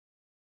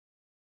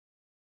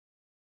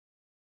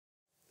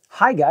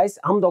Hi guys,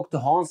 I'm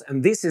DrHans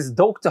and this is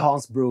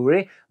DrHans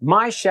Brewery,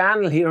 my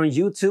channel here on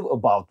YouTube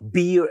about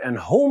beer and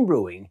home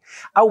brewing.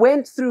 I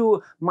went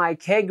through my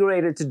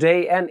kegerator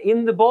today and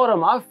in the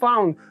bottom I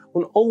found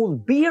an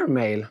old beer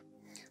mail.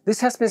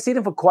 This has been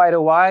sitting for quite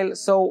a while,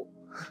 so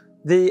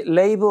the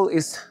label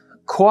is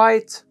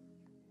quite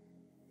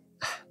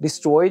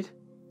destroyed.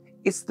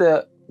 It's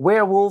the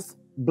Werewolf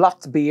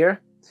Blood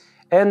beer,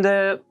 and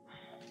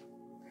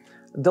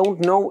don't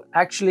know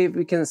actually if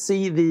we can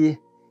see the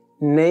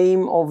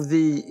name of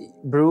the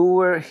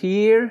brewer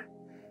here,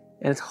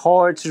 and it's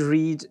hard to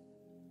read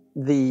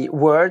the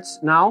words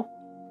now,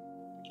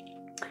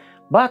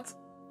 but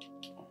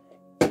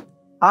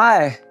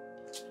I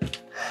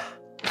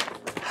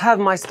have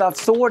my stuff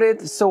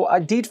sorted, so I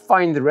did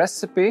find the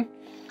recipe.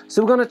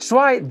 So we're gonna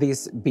try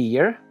this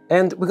beer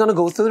and we're gonna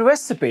go through the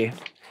recipe.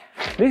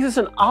 This is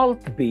an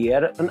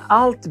Altbier. An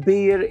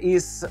Altbier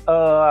is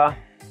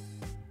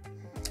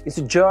it's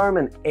a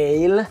German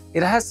ale.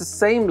 It has the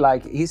same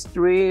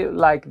history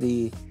like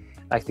the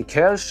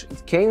Kolsch.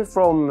 It came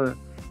from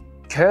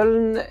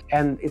Köln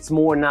and it's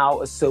more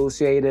now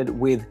associated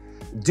with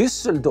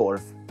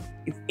Düsseldorf,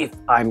 if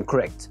I'm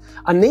correct.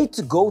 I need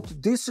to go to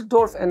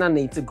Düsseldorf and I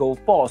need to go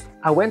fast.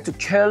 I went to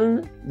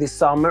Köln this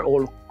summer,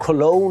 or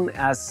Cologne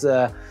as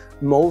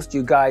most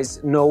you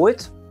guys know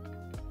it.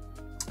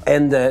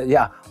 And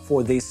yeah,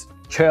 for this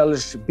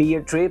Kolsch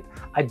beer trip,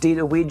 I did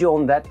a video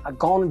on that. I'm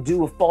gonna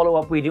do a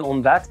follow-up video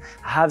on that.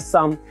 I have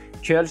some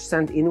Kolsch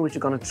sent in, which I'm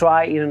gonna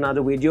try in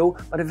another video.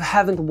 But if you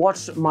haven't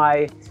watched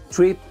my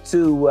trip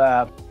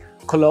to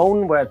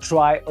Cologne, where I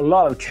try a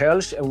lot of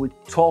Kolsch and we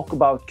talk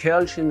about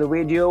Kolsch in the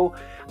video,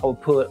 I will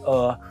put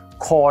a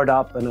card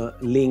up and a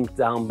link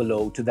down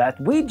below to that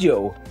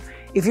video.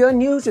 If you're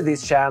new to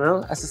this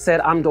channel, as I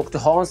said, I'm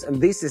DrHans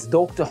and this is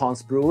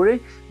DrHans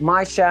Brewery,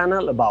 my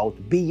channel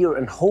about beer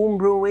and home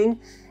brewing.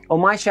 On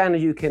my channel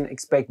you can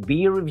expect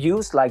beer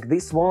reviews like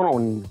this one,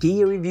 on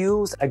gear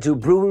reviews. I do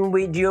brewing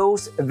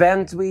videos,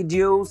 event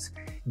videos,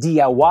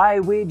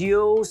 DIY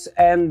videos,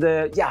 and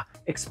yeah,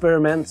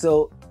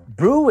 experimental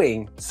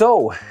brewing.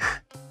 So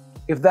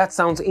if that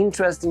sounds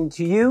interesting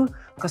to you,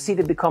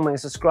 consider becoming a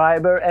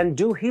subscriber and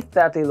do hit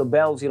that little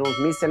bell so you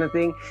don't miss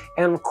anything.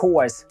 And of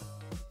course,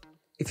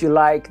 if you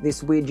like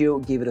this video,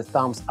 give it a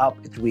thumbs up,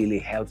 it really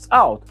helps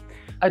out.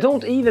 I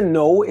don't even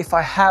know if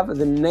I have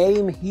the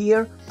name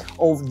here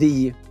of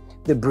the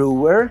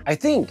brewer. I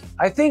think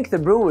the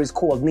brewer is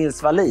called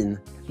Nils Wallin.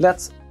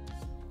 Let's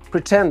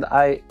pretend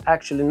I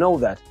actually know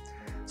that.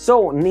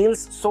 So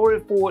Nils, sorry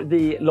for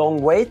the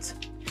long wait.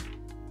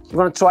 We're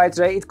gonna try it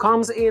today. It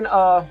comes in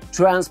a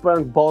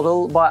transparent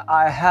bottle, but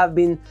I have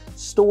been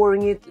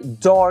storing it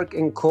dark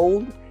and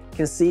cold. You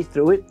can see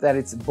through it that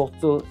it's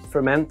bottle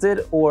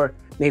fermented, or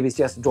maybe it's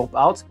just drop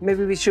out.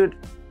 Maybe we should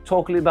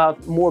talk a little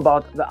more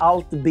about the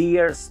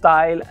Altbier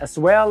style as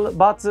well,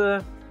 but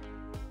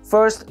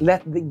first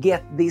let's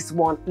get this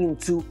one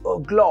into a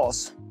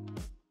glass.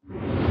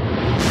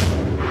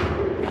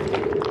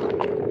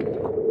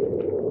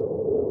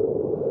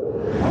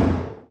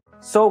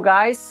 So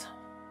guys,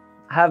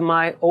 I have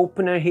my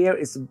opener here.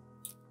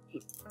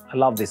 I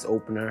love this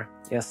opener.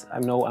 Yes, I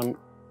know I'm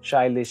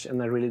childish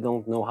and I really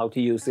don't know how to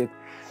use it.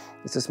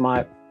 This is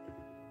my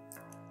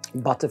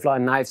butterfly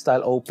knife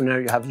style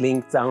opener. You have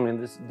links down in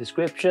the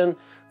description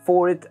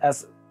for it,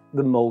 as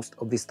the most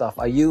of this stuff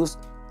I use,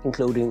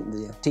 including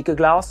the ticker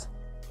glass.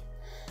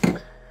 And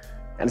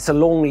it's a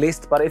long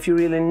list, but if you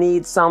really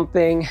need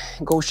something,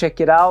 go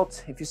check it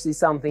out. If you see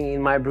something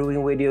in my brewing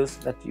videos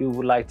that you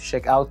would like to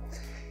check out,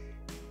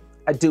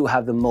 I do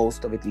have the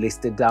most of it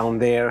listed down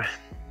there.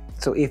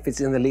 So if it's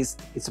in the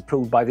list, it's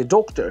approved by the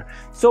doctor.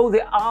 So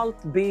the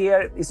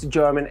Altbier is a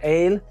German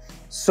ale,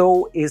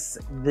 so is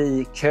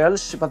the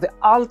Kolsch, but the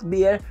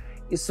Altbier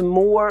is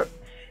more,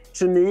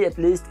 to me at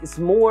least, it's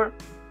more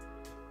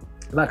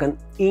like an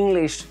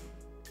English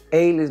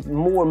ale, is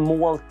more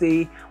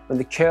malty, when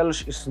the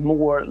Kolsch is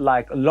more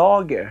like a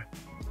lager.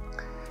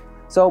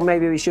 So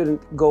maybe we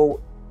shouldn't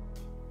go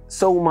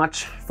so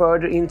much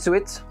further into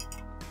it.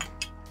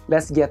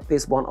 Let's get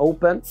this one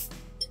open.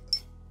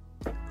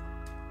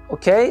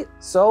 Okay,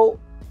 so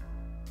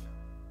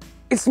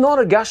it's not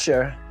a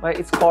gusher, but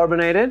it's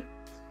carbonated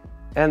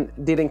and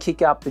didn't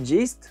kick up the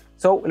yeast.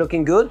 So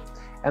looking good.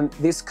 And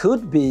this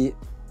could be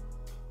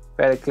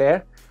very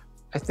clear.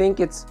 I think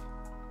it's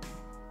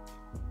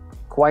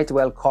quite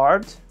well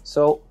carved.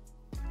 So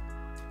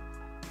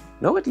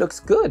no, it looks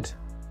good.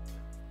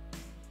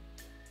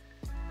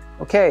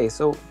 Okay,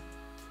 so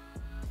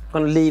I'm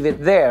gonna leave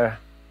it there.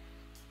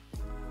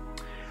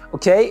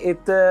 Okay,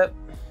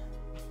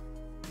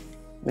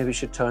 maybe we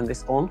should turn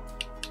this on.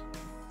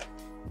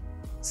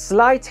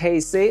 Slight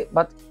hazy,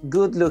 but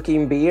good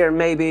looking beer.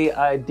 Maybe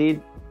I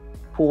did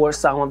pour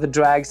some of the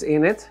dregs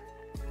in it.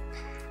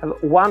 Have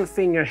one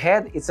finger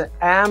head. It's an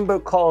amber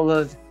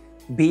colored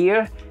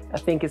beer. I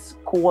think it's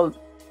called,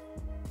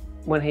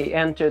 when he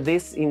entered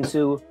this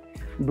into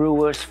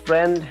Brewer's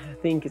Friend, I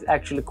think it's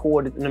actually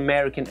called an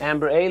American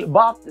amber ale,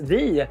 but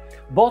the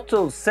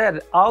bottle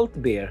said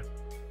Altbier.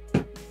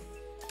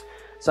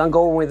 So I'm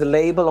going with the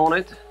label on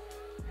it.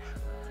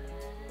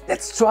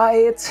 let's try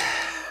it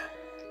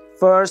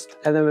first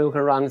and then we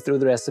can run through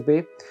the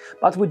recipe.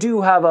 But we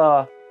do have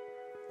a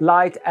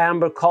light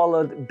amber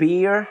colored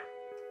beer.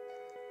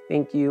 I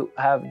think you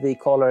have the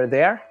color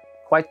there,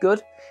 quite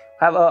good.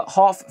 Have a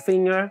half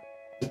finger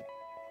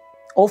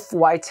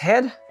off-white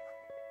head.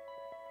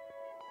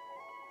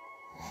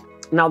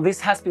 Now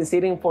this has been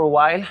sitting for a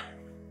while.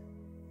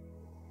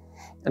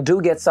 I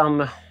do get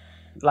some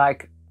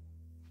like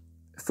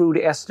fruity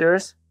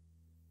esters.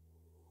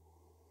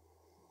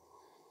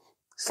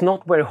 It's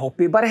not very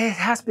hoppy, but it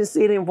has been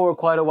sitting for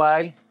quite a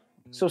while.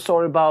 So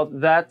sorry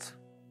about that.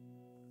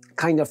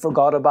 Kind of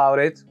forgot about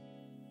it.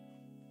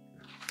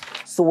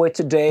 Saw it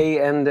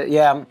today and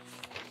yeah,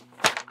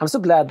 I'm so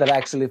glad that I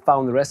actually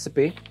found the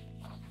recipe.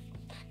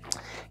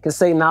 I can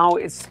say now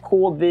it's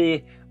called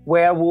the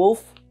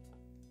Werewolf.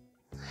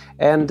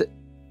 And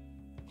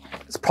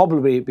it's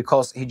probably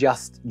because he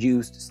just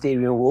used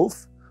Styrian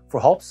Wolf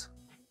for hops.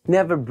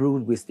 Never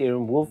brewed with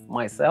Styrian Wolf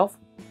myself.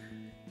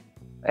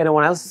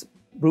 Anyone else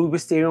brewed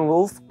with Styrian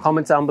Wolf?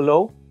 Comment down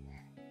below.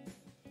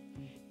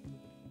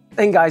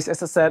 And guys,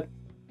 as I said,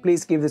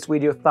 please give this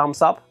video a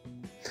thumbs up.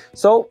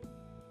 So,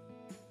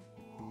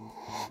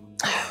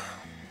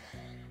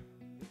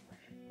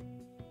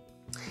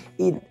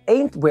 it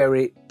ain't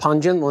very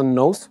pungent on the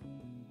nose.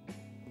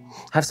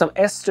 Have some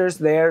esters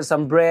there,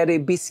 some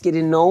bready,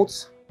 biscuity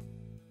notes.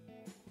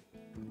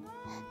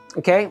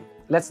 Okay,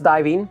 let's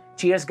dive in.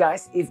 Cheers,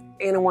 guys. If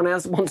anyone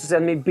else wants to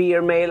send me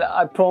beer mail,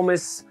 I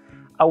promise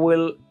I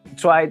will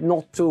try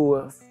not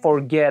to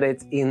forget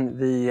it in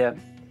the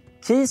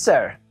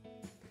teaser.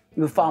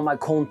 You'll find my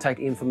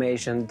contact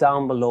information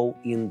down below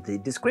in the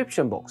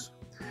description box.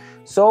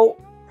 So,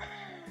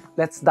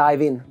 let's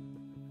dive in.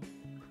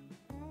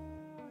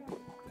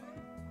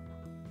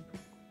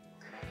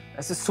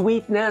 There's a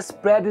sweetness,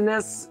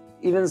 breadiness,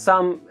 even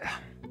some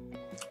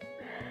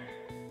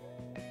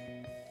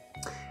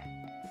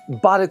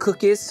butter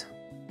cookies.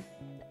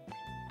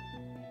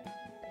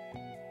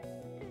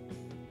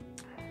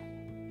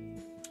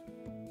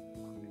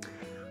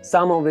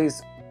 Some of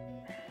these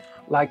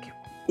like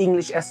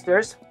English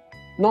esters,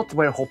 not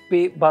very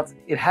hoppy, but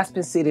it has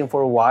been sitting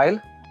for a while.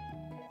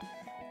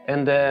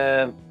 And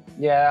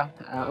yeah,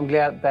 I'm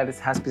glad that it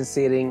has been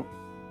sitting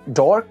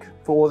dark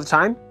for all the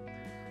time,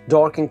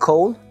 dark and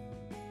cold.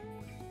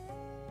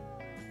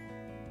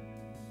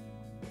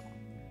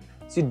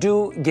 So you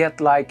do get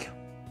like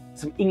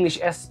some English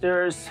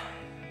esters,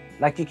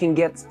 like you can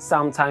get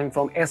sometime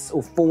from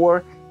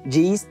SO4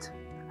 yeast.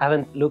 I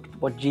haven't looked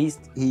what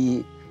yeast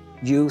he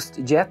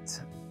used yet.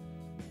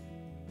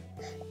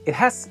 It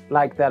has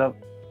like that of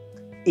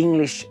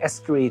English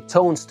estery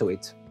tones to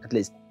it, at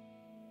least.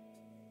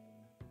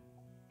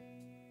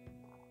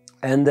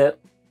 And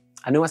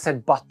I know I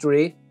said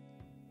buttery.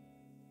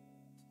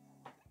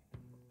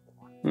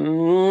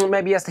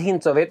 Maybe just a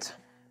hint of it.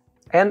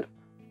 And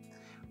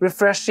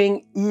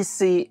refreshing,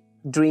 easy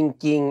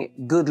drinking,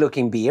 good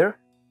looking beer.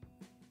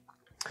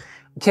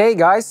 Okay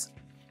guys,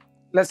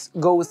 let's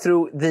go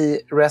through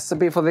the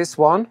recipe for this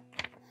one.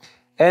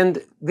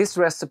 And this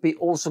recipe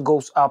also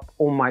goes up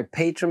on my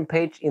Patreon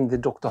page in the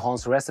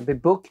DrHans recipe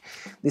book.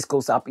 This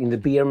goes up in the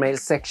beer mail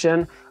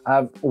section. I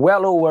have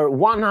well over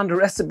 100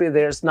 recipes.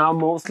 There's now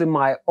mostly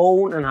my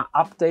own and I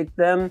update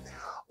them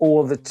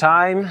all the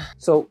time.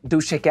 So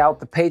do check out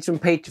the Patreon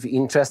page if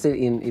you're interested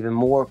in even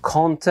more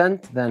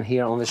content than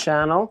here on the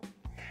channel.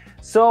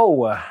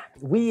 So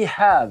we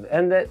have,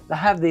 and I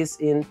have this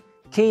in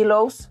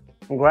kilos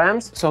and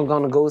grams. So I'm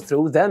gonna go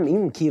through them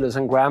in kilos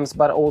and grams,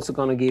 but also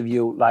gonna give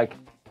you like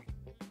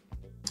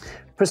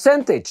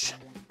percentage,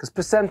 because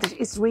percentage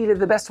is really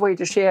the best way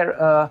to share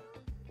a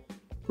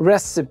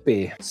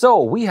recipe.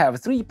 So we have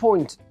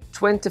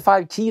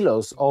 3.25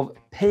 kilos of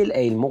pale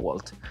ale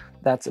malt.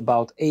 That's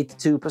about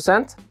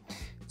 82%.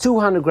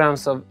 200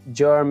 grams of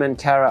German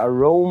Cara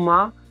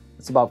Aroma.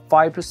 That's about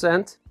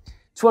 5%.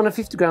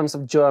 250 grams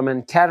of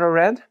German Cara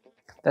Red.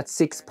 That's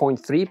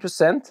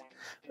 6.3%.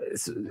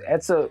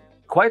 It's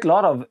quite a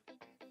lot of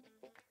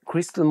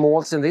crystal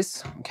malts in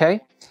this, okay?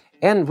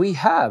 And we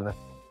have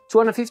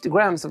 250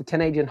 grams of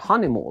Canadian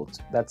honey malt.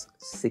 That's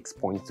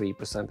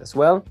 6.3% as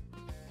well.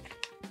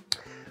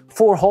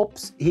 For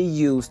hops, he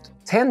used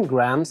 10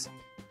 grams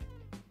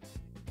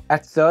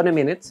at 30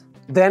 minutes.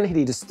 Then he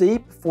did a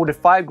steep,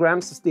 45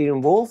 grams of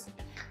Styrian Wolf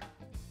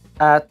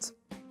at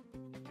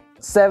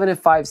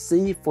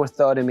 75°C for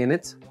 30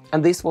 minutes.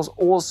 And this was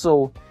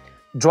also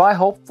dry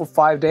hop for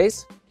 5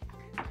 days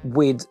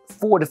with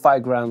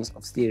 45 grams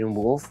of Styrian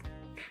Wolf.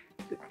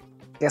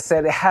 Like I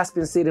said, it has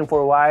been sitting for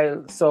a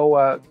while,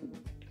 so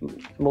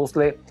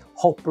mostly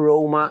hop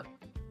aroma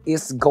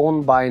is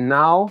gone by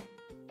now.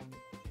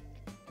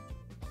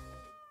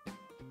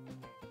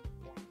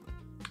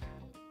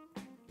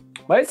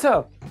 But it's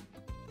a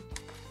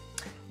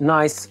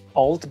nice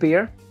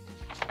Altbier.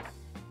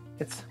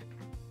 It's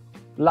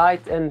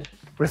light and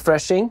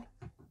refreshing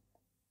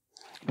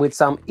with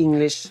some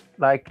English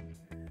like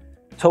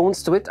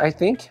tones to it, I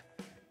think.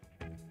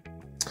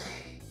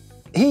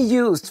 He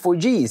used for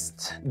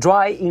yeast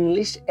dry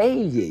English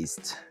ale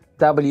yeast.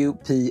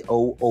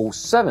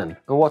 WP007.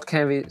 And what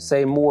can we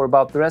say more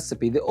about the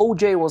recipe? The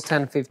OJ was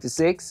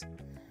 1056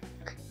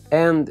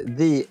 and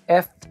the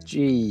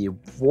FG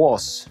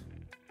was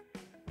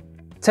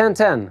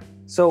 1010.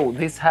 So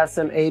this has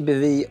an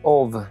ABV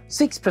of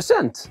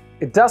 6%.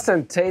 It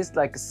doesn't taste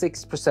like a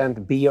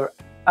 6% beer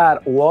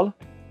at all.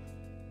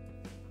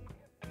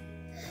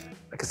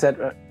 Like I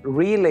said,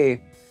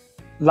 really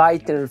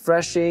light and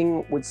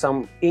refreshing with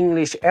some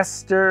English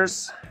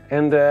esters.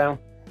 And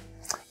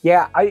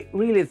yeah, I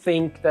really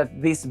think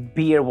that this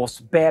beer was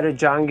better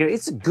younger.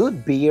 It's a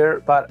good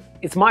beer, but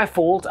it's my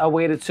fault. I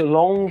waited too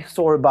long.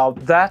 Sorry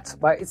about that.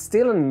 But it's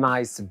still a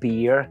nice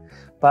beer.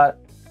 But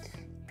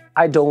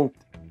I don't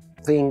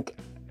think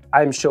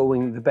I'm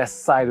showing the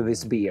best side of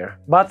this beer.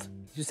 But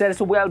you said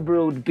it's a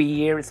well-brewed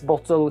beer. Its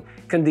bottle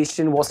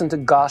condition wasn't a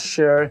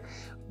gusher.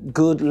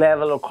 Good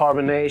level of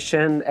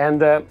carbonation.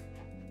 And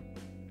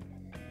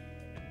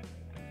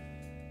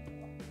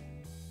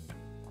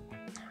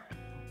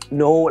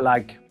no,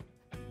 like,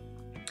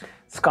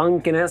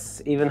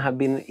 skunkiness even have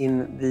been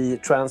in the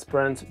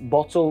transparent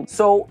bottle.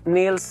 So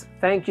Nils,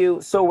 thank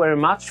you so very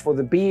much for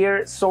the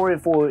beer. Sorry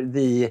for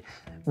the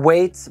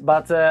wait,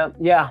 but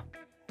yeah,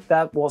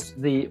 that was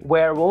the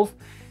Werewolf.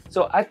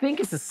 So I think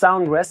it's a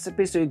sound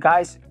recipe, so you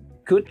guys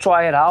could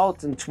try it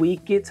out and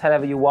tweak it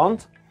however you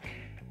want.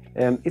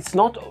 It's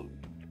not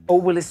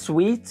overly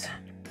sweet.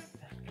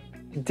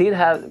 It did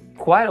have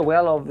quite a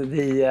well of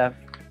the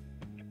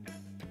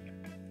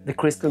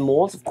crystal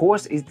malts. Of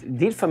course, it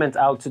did ferment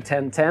out to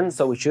 1010,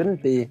 so it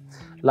shouldn't be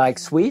like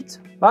sweet.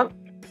 But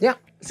yeah,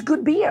 it's a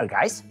good beer,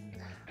 guys.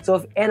 So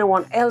if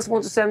anyone else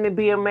wants to send me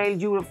beer mail,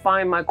 you will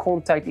find my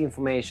contact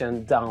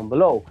information down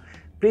below.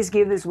 Please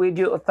give this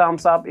video a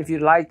thumbs up if you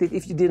liked it,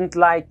 if you didn't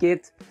like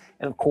it.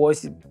 And of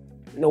course,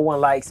 no one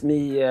likes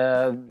me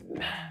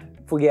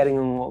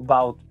forgetting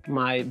about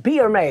my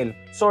beer mail.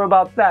 Sorry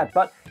about that.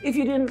 But if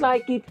you didn't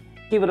like it,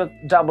 give it a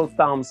double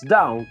thumbs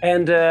down.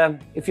 And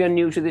if you're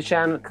new to the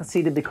channel,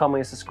 consider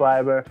becoming a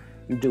subscriber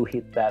and do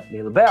hit that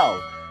little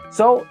bell.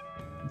 So,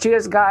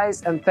 cheers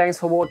guys, and thanks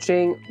for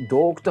watching.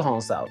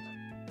 DrHans out.